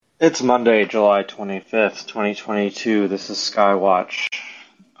It's Monday, July 25th, 2022. This is Skywatch.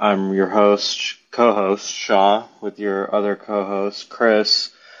 I'm your co-host, Shaw, with your other co-host,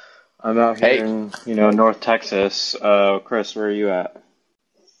 Chris. I'm out here Hey, in, North Texas. Chris, where are you at?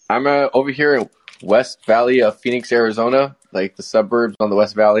 I'm over here in West Valley of Phoenix, Arizona, like the suburbs on the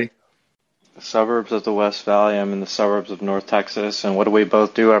West Valley. The suburbs of the West Valley. I'm in the suburbs of North Texas. And what do we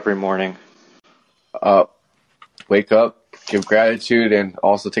both do every morning? Uh, Wake up, give gratitude, and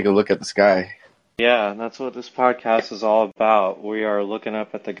also take a look at the sky. Yeah, that's what this podcast is all about. We are looking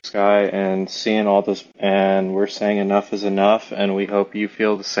up at the sky and seeing all this, and we're saying enough is enough, and we hope you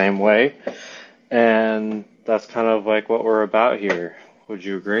feel the same way. And that's kind of like what we're about here. Would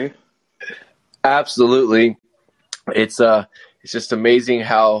you agree? Absolutely. It's just amazing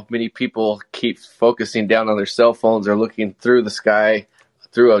how many people keep focusing down on their cell phones or looking through the sky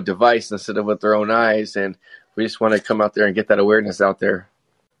through a device instead of with their own eyes, and we just want to come out there and get that awareness out there.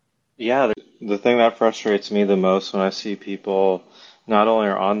 Yeah, the thing that frustrates me the most when I see people not only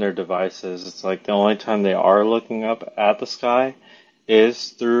are on their devices, it's like the only time they are looking up at the sky is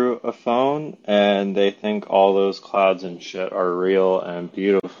through a phone, and they think all those clouds and shit are real and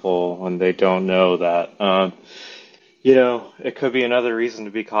beautiful when they don't know that. It could be another reason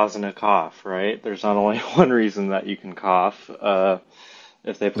to be causing a cough, right? There's not only one reason that you can cough.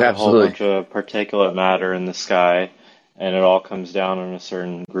 If they put a whole Absolutely. bunch of particulate matter in the sky and it all comes down on a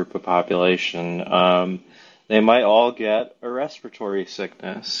certain group of population, they might all get a respiratory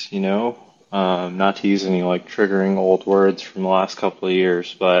sickness, Not to use any like triggering old words from the last couple of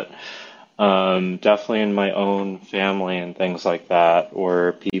years, but definitely in my own family and things like that,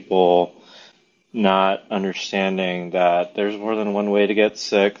 where people not understanding that there's more than one way to get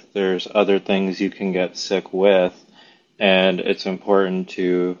sick. There's other things you can get sick with, and it's important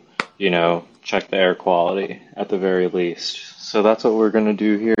to, check the air quality at the very least. So that's what we're going to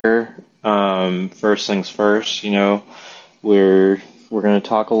do here. First things first, we're going to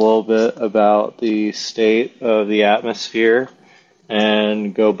talk a little bit about the state of the atmosphere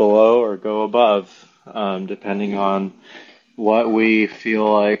and go below or go above, depending on what we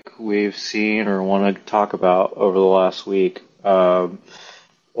feel like we've seen or want to talk about over the last week or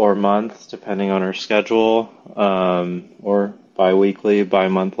month, depending on our schedule, or bi-weekly,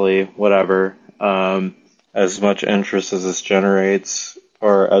 bi-monthly, whatever. As much interest as this generates,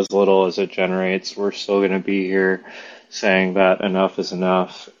 or as little as it generates, we're still going to be here saying that enough is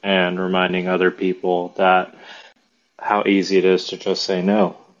enough and reminding other people that how easy it is to just say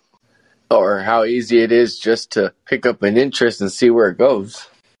no. Or how easy it is just to pick up an interest and see where it goes.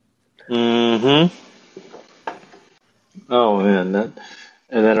 Mm-hmm. Oh man,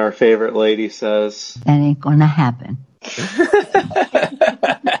 and then our favorite lady says, "That ain't gonna happen."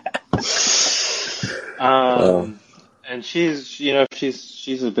 And she's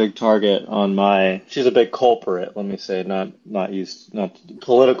a big target on she's a big culprit, let me say, not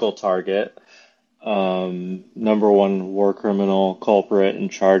political target. Number one war criminal culprit in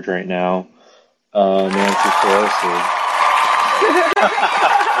charge right now, Nancy Pelosi.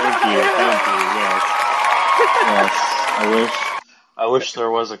 Thank you, yes. I wish there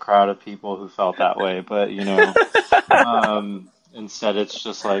was a crowd of people who felt that way, but instead it's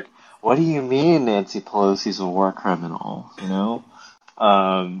just like, what do you mean Nancy Pelosi's a war criminal?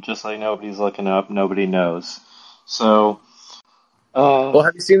 Just like nobody's looking up, nobody knows. So, Well,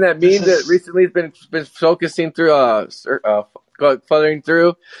 have you seen that meme that recently has been focusing through, fluttering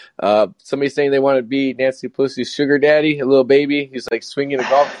through? Somebody saying they want to be Nancy Pelosi's sugar daddy, a little baby. He's like swinging a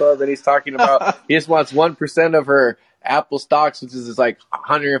golf club, and he's talking about he just wants 1% of her Apple stocks, which is like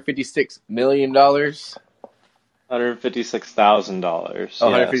 $156 million. $156,000. Oh,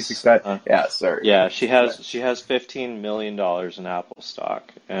 $156,000. Yeah, sorry. Yeah, she has $15 million in Apple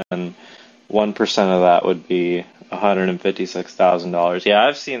stock, and 1% of that would be $156,000. Yeah,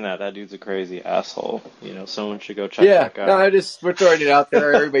 I've seen that. That dude's a crazy asshole. Someone should go check that guy. Yeah, no, we're throwing it out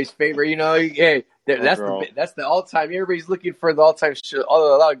there. Everybody's favorite. Hey, that's the all-time. Everybody's looking for the all-time. A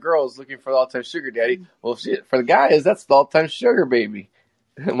lot of girls looking for the all-time sugar daddy. Well, shit, for the guys, that's the all-time sugar baby.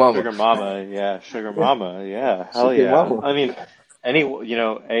 Mama. Sugar mama, yeah. Sugar mama, yeah. Hell sugar yeah. Mama. I mean,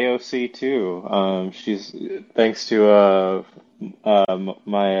 AOC too. She's thanks to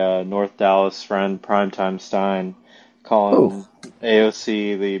my North Dallas friend Primetime Stein calling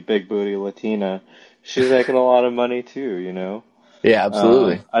AOC the big booty Latina. She's making a lot of money too. Yeah,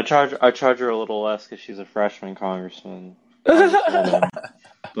 absolutely. I charge her a little less because she's a freshman congresswoman.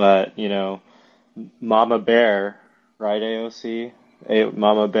 But Mama Bear, right? AOC.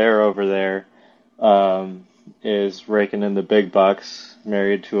 Mama Bear over there is raking in the big bucks,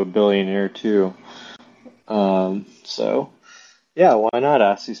 married to a billionaire too. So Yeah, why not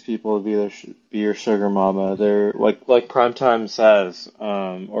ask these people to be your sugar mama? They're like Primetime says,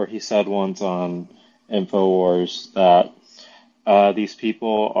 or he said once on Infowars that these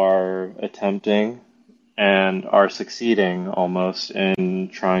people are attempting and are succeeding almost in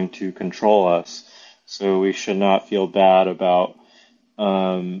trying to control us. So we should not feel bad about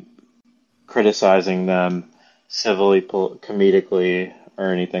um, criticizing them civilly, comedically,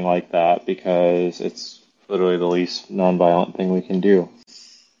 or anything like that because it's literally the least nonviolent thing we can do.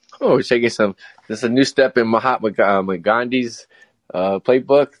 Oh, we're taking some. This is a new step in Mahatma Gandhi's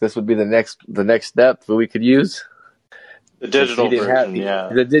playbook. This would be the next step that we could use. The Since he digital didn't have version, yeah.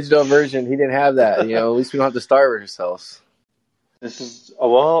 the digital version, he didn't have that. At least we don't have to starve ourselves. This is,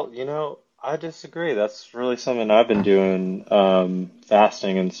 well, I disagree. That's really something I've been doing,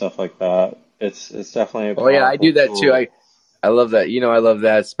 fasting and stuff like that. It's definitely a Oh yeah, I powerful do that too. tool. I love that. I love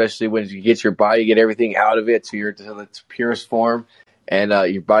that, especially when you get your body, get everything out of it to its purest form, and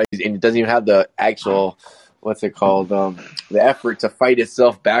your body, and it doesn't even have the actual, what's it called, the effort to fight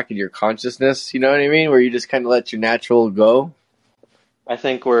itself back in your consciousness. You know what I mean? Where you just kind of let your natural go. I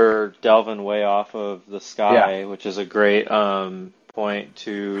think we're delving way off of the Yeah. sky, which is a great point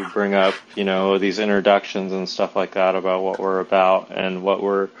to bring up, these introductions and stuff like that about what we're about and what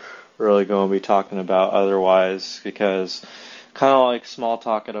we're really going to be talking about otherwise, because kind of like small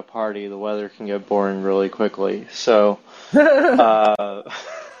talk at a party, the weather can get boring really quickly. So, uh,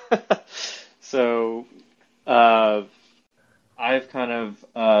 so uh, I've kind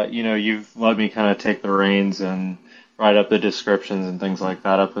of, you've let me kind of take the reins and write up the descriptions and things like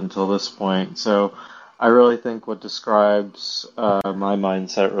that up until this point. So I really think what describes my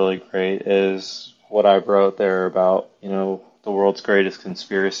mindset really great is what I wrote there about, the world's greatest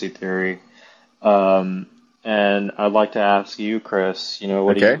conspiracy theory. And I'd like to ask you, Chris,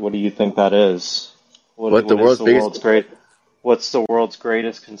 Okay. what do you think that is? What the What is world's the biggest? world's great? What's the world's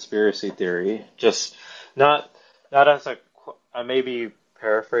greatest conspiracy theory? Just not not as a I may be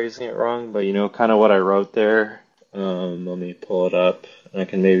paraphrasing it wrong, but kind of what I wrote there. Let me pull it up, and I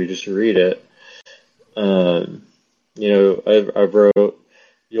can maybe just read it. Um, I wrote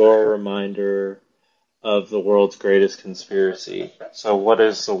your reminder of the world's greatest conspiracy. So, what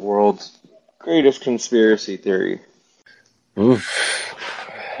is the world's greatest conspiracy theory? Oof.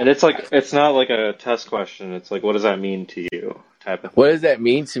 And it's not like a test question. It's like, what does that mean to you, type of What thing. does that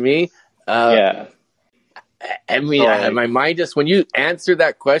mean to me? Yeah. I So mean, like, my mind just when you answer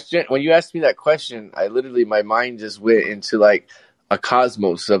that question, when you asked me that question, I literally my mind just went into like a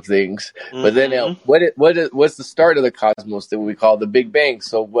cosmos of things. But then, hmm what's the start of the cosmos that we call the Big Bang?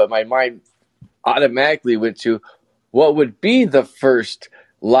 So what my mind automatically went to, what would be the first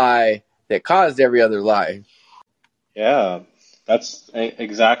lie that caused every other lie? yeah, that's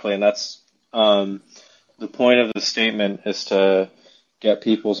exactly, and that's the point of the statement is to get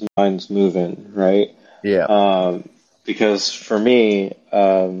people's minds moving, right? Yeah. Um, because for me,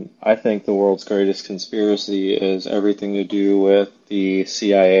 I think the world's greatest conspiracy is everything to do with the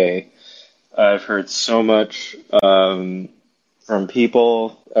CIA. I've heard so much from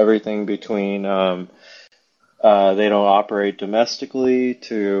people, everything between they don't operate domestically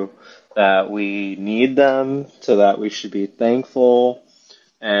to that we need them to that we should be thankful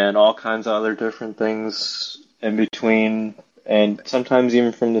and all kinds of other different things in between and sometimes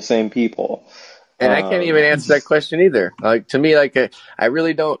even from the same people. And I can't even answer that question either. Like to me, I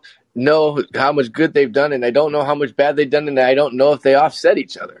really don't know how much good they've done, and I don't know how much bad they've done, and I don't know if they offset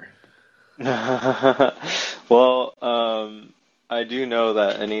each other. Well, I do know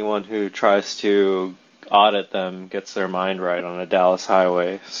that anyone who tries to audit them gets their mind right on a Dallas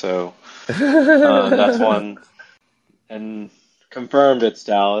highway. So that's one, and confirmed it's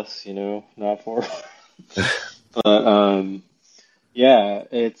Dallas. Not for, but yeah,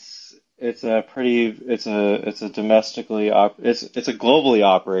 it's a domestically it's a globally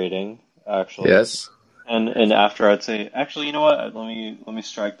operating actually. Yes. And after I'd say, actually, you know what? Let me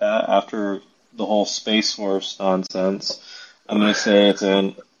strike that. After the whole Space Force nonsense, I'm going to say it's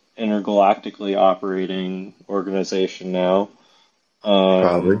an intergalactically operating organization now,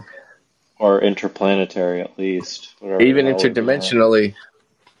 Probably. or interplanetary at least, whatever the Even hell we're doing. interdimensionally.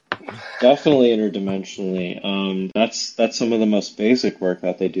 Definitely interdimensionally. That's some of the most basic work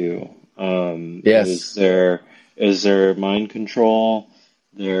that they do. Is Yes. their mind control,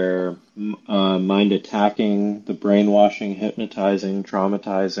 their mind attacking, the brainwashing, hypnotizing,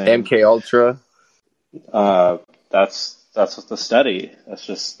 traumatizing. MK Ultra. Uh, that's what the study. Yeah.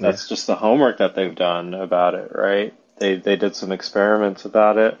 That's just the homework that they've done about it, right? They did some experiments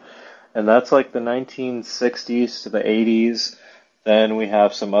about it, and that's like the 1960s to the 80s. Then we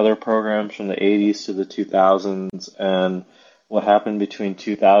have some other programs from the 80s to the 2000s, and what happened between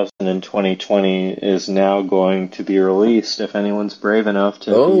 2000 and 2020 is now going to be released if anyone's brave enough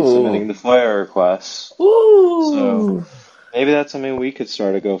to be submitting the FOIA requests. So maybe that's something we could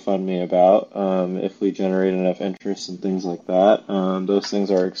start a GoFundMe about if we generate enough interest and things like that. Those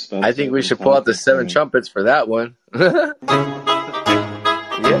things are expensive. I think we should pull out the 7 trumpets for that one. Yep,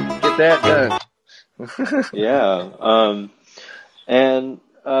 get that done. Yeah. And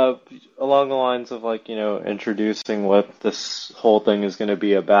along the lines of introducing what this whole thing is going to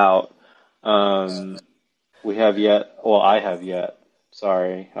be about, I have yet.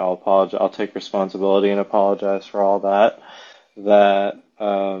 Sorry, I'll apologize. I'll take responsibility and apologize for all that. That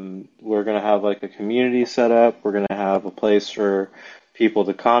we're going to have a community set up. We're going to have a place for people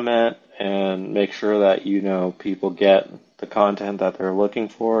to comment and make sure that people get the content that they're looking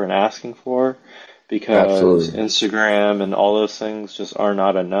for and asking for. Because Absolutely. Instagram and all those things just are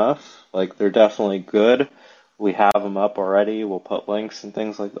not enough. They're definitely good. We have them up already. We'll put links and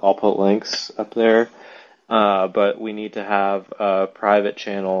things I'll put links up there. But we need to have private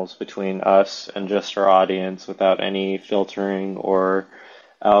channels between us and just our audience without any filtering or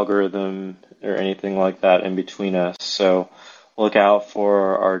algorithm or anything like that in between us. So look out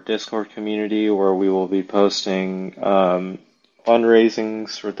for our Discord community where we will be posting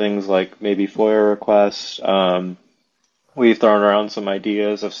fundraisings for things like maybe FOIA requests. We've thrown around some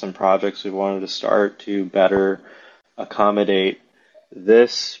ideas of some projects we wanted to start to better accommodate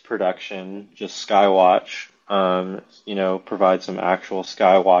this production, just Skywatch, provide some actual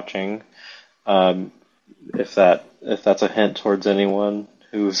sky watching. If that's a hint towards anyone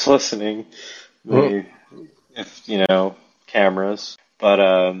who's listening, maybe, if cameras. But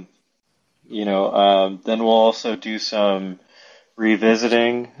then we'll also do some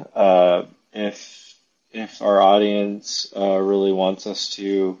revisiting if our audience really wants us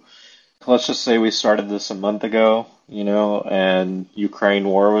to. Let's just say we started this a month ago, and Ukraine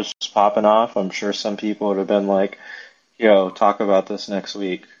war was just popping off. I'm sure some people would have been like, talk about this next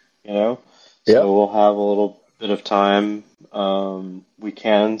week, Yep. So we'll have a little bit of time. We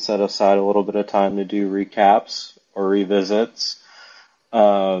can set aside a little bit of time to do recaps or revisits.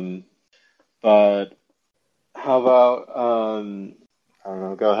 But how about, I don't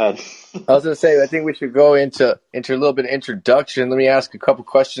know, go ahead. I was going to say, I think we should go into a little bit of introduction. Let me ask a couple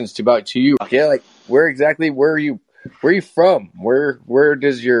questions about you. Yeah, where are you from? Where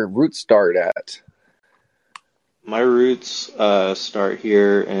does your roots start at? My roots start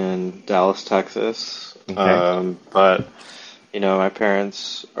here in Dallas, Texas. Okay. But, my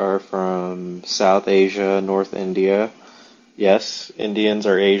parents are from South Asia, North India. Yes, Indians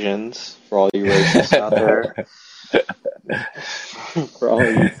are Asians, for all you racists out there. For all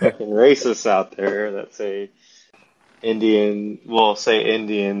you fucking racists out there that say Indians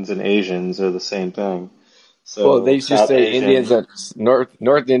and Asians are the same thing. So they should say Asian, Indians and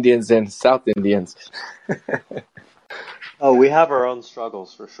North Indians and South Indians. Oh, we have our own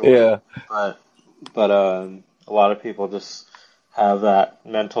struggles for sure. Yeah. But a lot of people just have that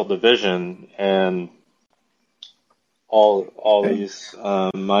mental division, and all these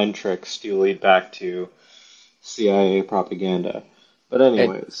mind tricks do lead back to CIA propaganda. But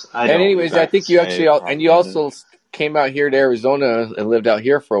anyways, I think you actually also came out here to Arizona and lived out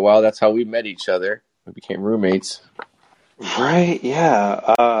here for a while. That's how we met each other. We became roommates. Right,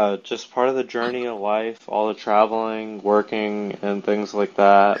 yeah. Just part of the journey of life, all the traveling, working, and things like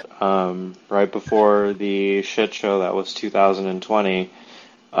that. Right before the shit show that was 2020,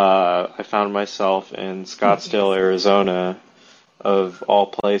 I found myself in Scottsdale, Arizona, of all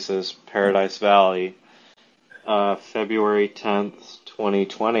places, Paradise Valley, February 10th,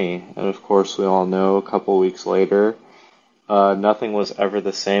 2020. And of course, we all know a couple weeks later, nothing was ever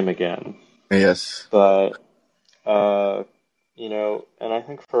the same again. Yes. But, and I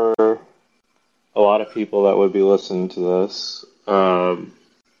think for a lot of people that would be listening to this,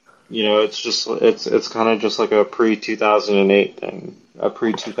 it's kind of just like a pre-2008 thing, a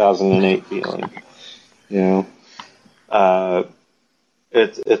pre-2008 feeling,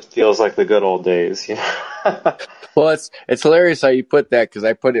 It feels like the good old days, Well, it's hilarious how you put that, because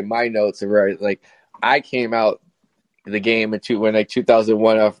I put in my notes where I came out the game in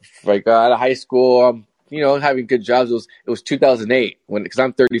 2001, out of high school, having good jobs. It was 2008 because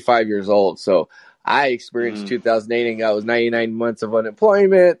I'm 35 years old, so I experienced 2008 and I was 99 months of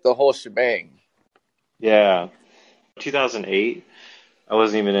unemployment, the whole shebang. Yeah, 2008. I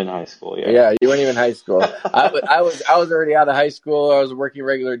wasn't even in high school yet. Yeah, you weren't even in high school. I was already out of high school. I was working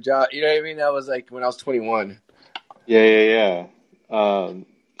regular job. You know what I mean? That was when I was 21. Yeah.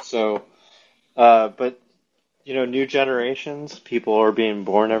 But new generations, people are being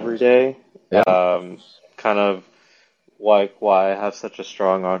born every day. Yeah. Kind of why I have such a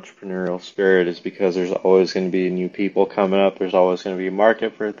strong entrepreneurial spirit is because there's always going to be new people coming up. There's always going to be a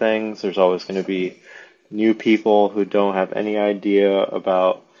market for things. There's always going to be new people who don't have any idea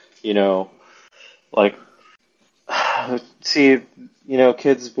about, you know, like, see,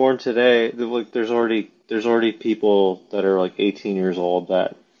 kids born today, like, there's already people that are like 18 years old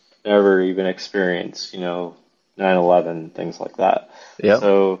that never even experienced, 9/11, things like that. Yeah.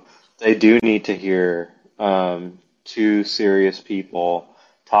 So they do need to hear two serious people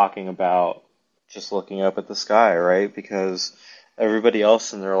talking about just looking up at the sky, right? Because everybody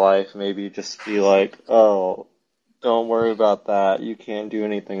else in their life maybe just be like, oh, don't worry about that. You can't do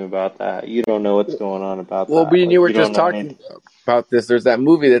anything about that. You don't know what's going on about Well, that. me and Like, you were you don't just know talking anything. about this. There's that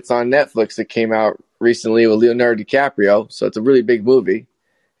movie that's on Netflix that came out recently with Leonardo DiCaprio. So it's a really big movie.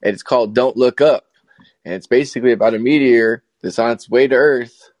 And it's called Don't Look Up. And it's basically about a meteor that's on its way to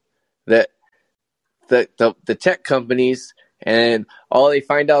Earth that the tech companies, and all they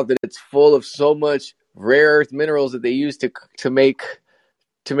find out that it's full of so much rare earth minerals that they use to make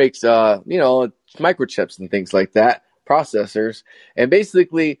microchips and things like that, processors. And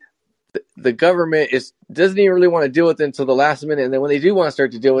basically the government doesn't even really want to deal with it until the last minute, and then when they do want to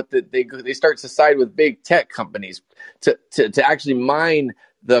start to deal with it, they start to side with big tech companies to actually mine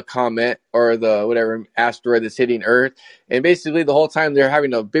the comet or the whatever asteroid that's hitting Earth. And basically the whole time they're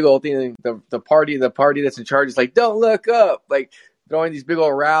having a big old thing. The party that's in charge is like, don't look up, like throwing these big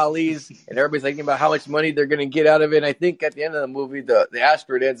old rallies, and everybody's thinking about how much money they're going to get out of it. And I think at the end of the movie, the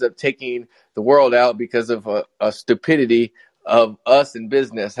asteroid ends up taking the world out because of a stupidity of us in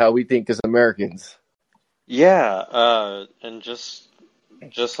business, how we think as Americans. Yeah, and just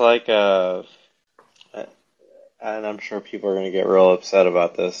like and I'm sure people are going to get real upset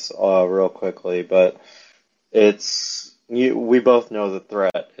about this real quickly, but we both know the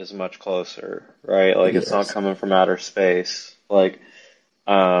threat is much closer, right? Like, it's not Yes. coming from outer space. Like,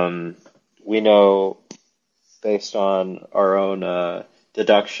 we know based on our own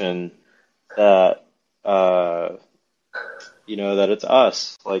deduction that that it's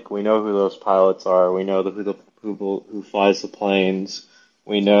us. Like, we know who those pilots are. We know who flies the planes.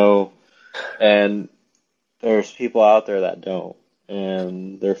 We know, and there's people out there that don't,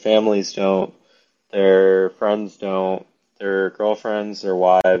 and their families don't, their friends don't, their girlfriends, their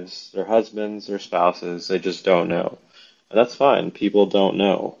wives, their husbands, their spouses. They just don't know, and that's fine. People don't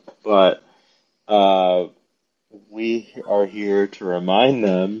know, but we are here to remind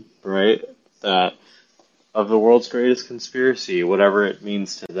them, right, that of the world's greatest conspiracy, whatever it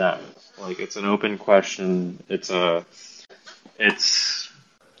means to them. Like, it's an open question. It's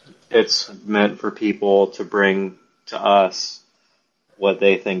meant for people to bring to us what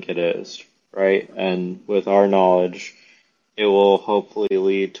they think it is, right? And with our knowledge, it will hopefully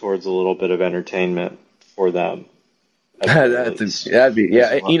lead towards a little bit of entertainment for them, at the very least, That'd be, as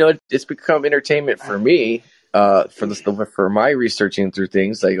yeah. well. It's become entertainment for me. For my researching through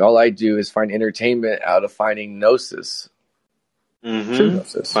things, like all I do is find entertainment out of finding gnosis, true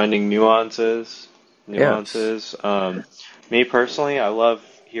gnosis. Finding nuances, Yeah, nuances. Me personally, I love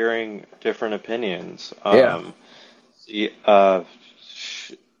hearing different opinions. yeah. Y- uh,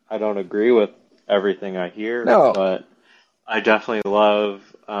 I don't agree with everything I hear, No, but I definitely love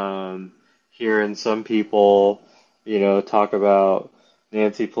hearing some people, talk about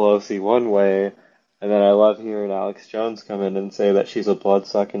Nancy Pelosi one way, and then I love hearing Alex Jones come in and say that she's a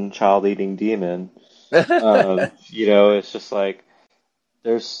blood-sucking, child-eating demon. It's just like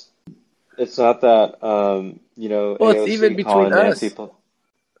there's. It's not that well, it's even AOC between calling Nancy. us.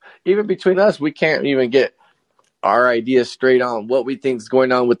 Even between us, we can't even get our ideas straight on what we think is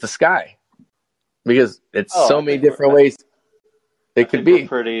going on with the sky, because it's Oh, so many different ways I it could think we're be.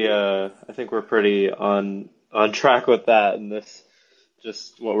 pretty. I think we're pretty on track with that, and this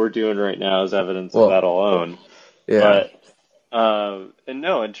just what we're doing right now is evidence of Well, that alone. yeah. But and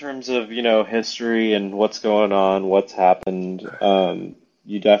no, in terms of history and what's going on, what's happened,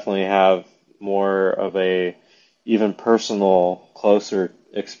 you definitely have more of a even personal, closer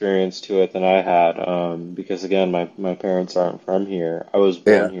experience to it than I had. Because again, my parents aren't from here. I was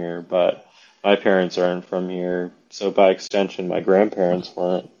born Yeah. here, but my parents aren't from here, so by extension, my grandparents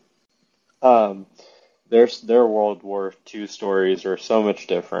weren't. Um, their World War II stories are so much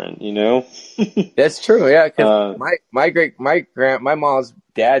different, you know? That's true. Yeah, because uh, my mom's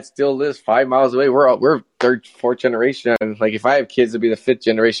dad still lives 5 miles away. We're third, fourth generation. And like, if I have kids, it'll be the fifth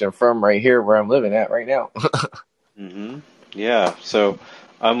generation from right here where I'm living at right now. yeah, so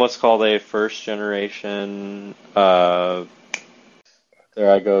I'm what's called a first generation. There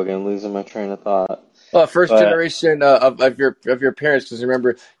I go again, losing my train of thought. Well, first But generation of your parents, because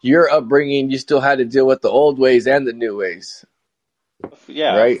remember your upbringing, you still had to deal with the old ways and the new ways,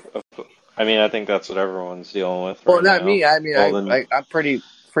 yeah, right? I mean, I think that's what everyone's dealing with Well, right not now. me. I mean, Well, then, I'm pretty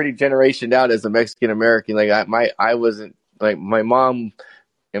generation out as a Mexican American. Like I wasn't like my mom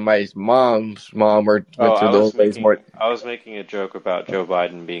and my mom's mom oh, went through the old ways more. I was making a joke about Joe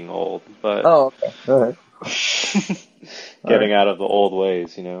Biden being old, but Oh, okay. All right. All right. getting out of the old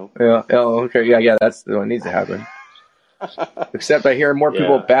ways, you know. Yeah. Oh, okay. Yeah. That's what needs to happen. Except I hear more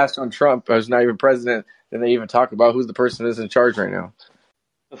people Yeah, bash on Trump who's not even president than they even talk about who the person is in charge right now.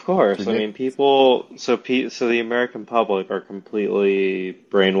 of It's course. I mean, ridiculous. people. So the American public are completely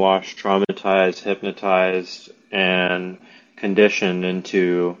brainwashed, traumatized, hypnotized, and conditioned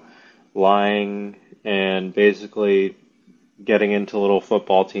into lying and basically getting into little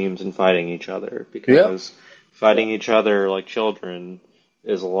football teams and fighting each other Yep. because fighting each other like children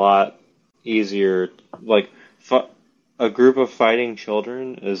is a lot easier. Like fu- a group of fighting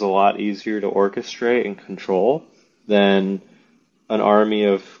children is a lot easier to orchestrate and control than an army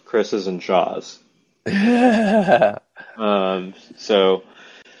of Chris's and Shaws. So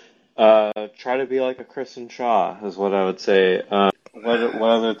try to be like a Chris and Shaw is what I would say. What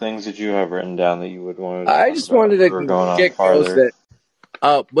other things did you have written down that you would want to I talk just about wanted if we're to going on get close farther?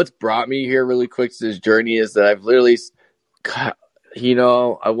 that what's brought me here really quick to this journey is that I've literally,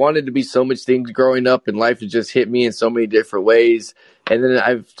 I wanted to be so much things growing up, and life has just hit me in so many different ways. And then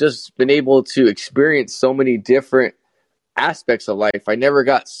I've just been able to experience so many different aspects of life. I never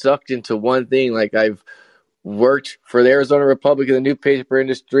got sucked into one thing. Like I've worked for the Arizona Republic in the newspaper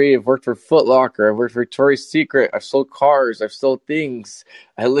industry. I've worked for Foot Locker. I've worked for Victoria's Secret. I've sold cars. I've sold things.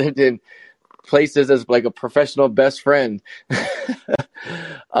 I lived in places as like a professional best friend.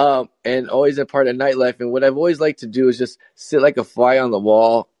 And always a part of nightlife. And what I've always liked to do is just sit like a fly on the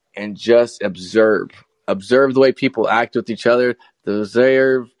wall and just observe the way people act with each other,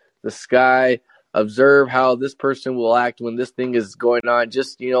 observe the sky, observe how this person will act when this thing is going on.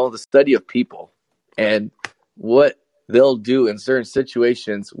 Just, the study of people and what they'll do in certain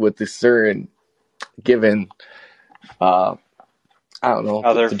situations with the certain given, uh, I don't know,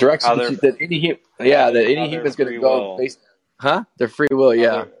 How they're the direction how they're that that any how their human's going to free go will based, huh? Their free will, how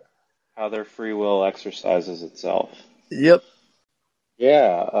yeah. their how their free will exercises itself. Yep.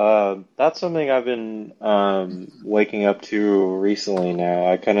 Yeah, that's something I've been waking up to recently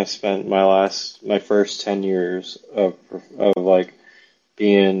now. I kind of spent my first 10 years of like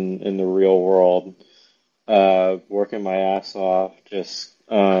being in the real world, working my ass off, just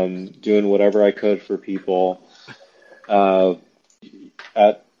doing whatever I could for people. Uh,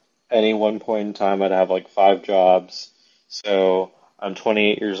 at any one point in time, I'd have like five jobs. So I'm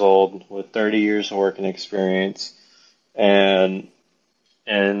 28 years old with 30 years of working experience and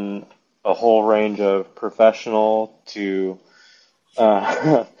in a whole range of professional to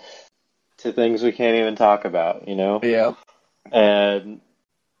uh, to things we can't even talk about, you know? Yeah. And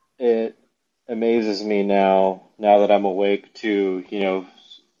it amazes me now that I'm awake to,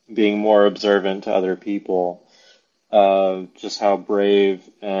 being more observant to other people, just how brave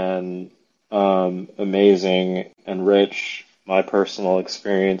and amazing and rich my personal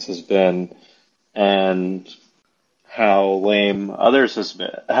experience has been, and how lame others has been,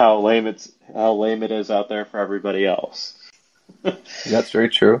 how lame it is out there for everybody else. That's very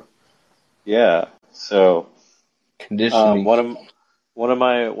true. Yeah. So, Conditioning. one of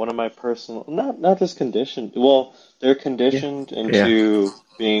my personal, not just conditioned. Well, they're Yeah. conditioned Yeah. into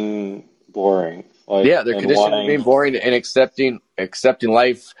being boring, Yeah, like they're and conditioned to being wanting boring and accepting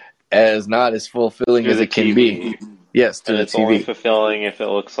life as not as fulfilling through as the it can be. TV, Yes, and through the it's only TV. fulfilling if it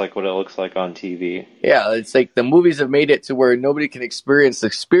looks like what it looks like on TV. Yeah, it's like the movies have made it to where nobody can experience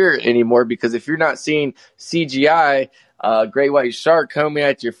the spirit anymore because if you're not seeing CGI, great white shark coming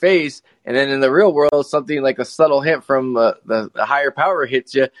at your face, and then in the real world, something like a subtle hint from the higher power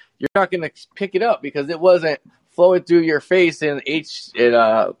hits you, you're not going to pick it up because it wasn't flowing through your face in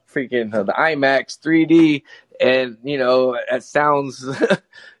the IMAX 3D, and it sounds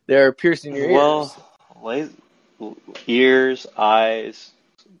they're piercing your Well, ears. la- ears, eyes,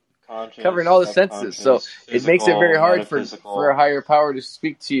 conscious, Covering all the senses. So subconscious, it makes it very physical, hard for a metaphysical. higher power to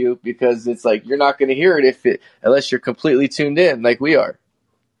speak to you because it's like you're not going to hear it unless you're completely tuned in like we are.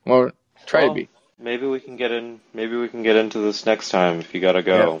 Or try to Well, be. maybe we can get in. Maybe we can get into this next time if you gotta Yep.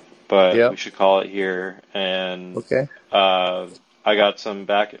 go. But we Yep. should call it here. And Okay. uh, I got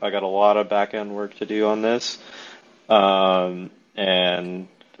a lot of back end work to do on this. And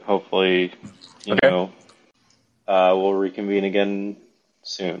hopefully, you Okay. know, we'll reconvene again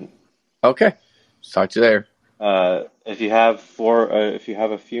soon. Okay. Talk to you there. If you have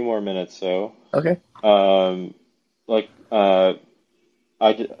a few more minutes, though, Okay. Like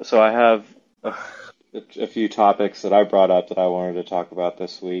so I have a few topics that I brought up that I wanted to talk about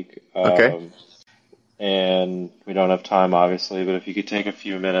this week. Okay. And we don't have time, obviously, but if you could take a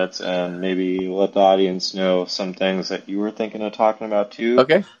few minutes and maybe let the audience know some things that you were thinking of talking about too,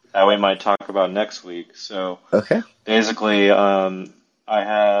 Okay. that we might talk about next week. So Okay. basically, I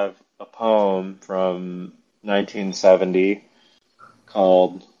have a poem from 1970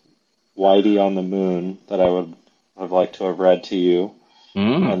 called Whitey on the Moon that I would have liked to have read to you.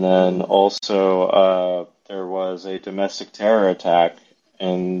 And then also, there was a domestic terror attack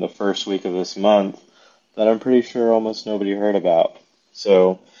in the first week of this month that I'm pretty sure almost nobody heard about.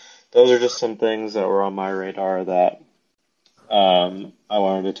 So those are just some things that were on my radar that I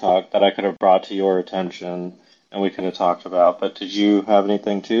wanted to talk, that I could have brought to your attention and we could have talked about. But did you have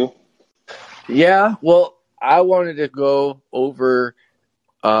anything too? Yeah, well, I wanted to go over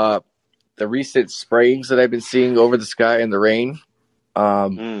the recent sprayings that I've been seeing over the sky in the rain,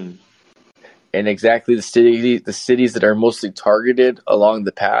 and exactly the cities that are mostly targeted along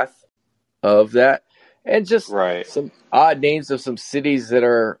the path of that, and just some odd names of some cities that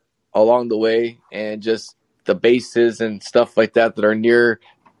are along the way, and just the bases and stuff like that that are near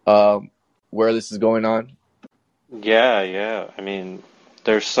where this is going on. Yeah. I mean,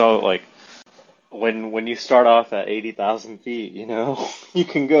 there's so, like, when you start off at 80,000 feet, you know, you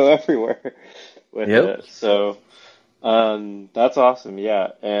can go everywhere with it. So, that's awesome. Yeah.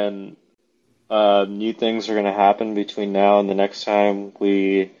 And, new things are going to happen between now and the next time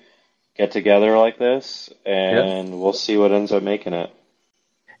we get together like this, and we'll see what ends up making it.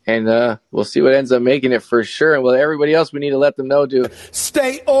 And we'll see what ends up making it for sure. And well, everybody else, we need to let them know to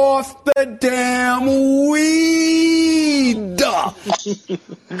stay off the damn weed.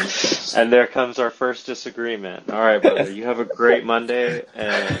 And there comes our first disagreement. All right, brother. You have a great Monday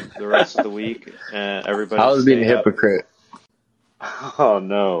and the rest of the week. And everybody, I was being a hypocrite. Oh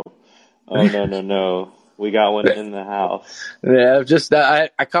no! Oh no! We got one in the house. Yeah, just I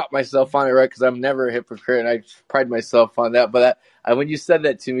caught myself on it, right? Because I'm never a hypocrite, and I pride myself on that. But when you said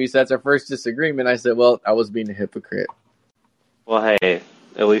that to me, so that's our first disagreement. I said, well, I was being a hypocrite. Well, hey,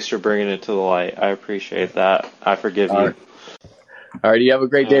 at least you're bringing it to the light. I appreciate that. I forgive you. All right, you have a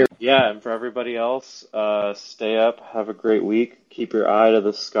great day. Yeah, and for everybody else, stay up, have a great week, keep your eye to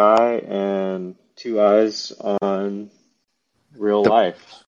the sky, and 2 eyes on real life.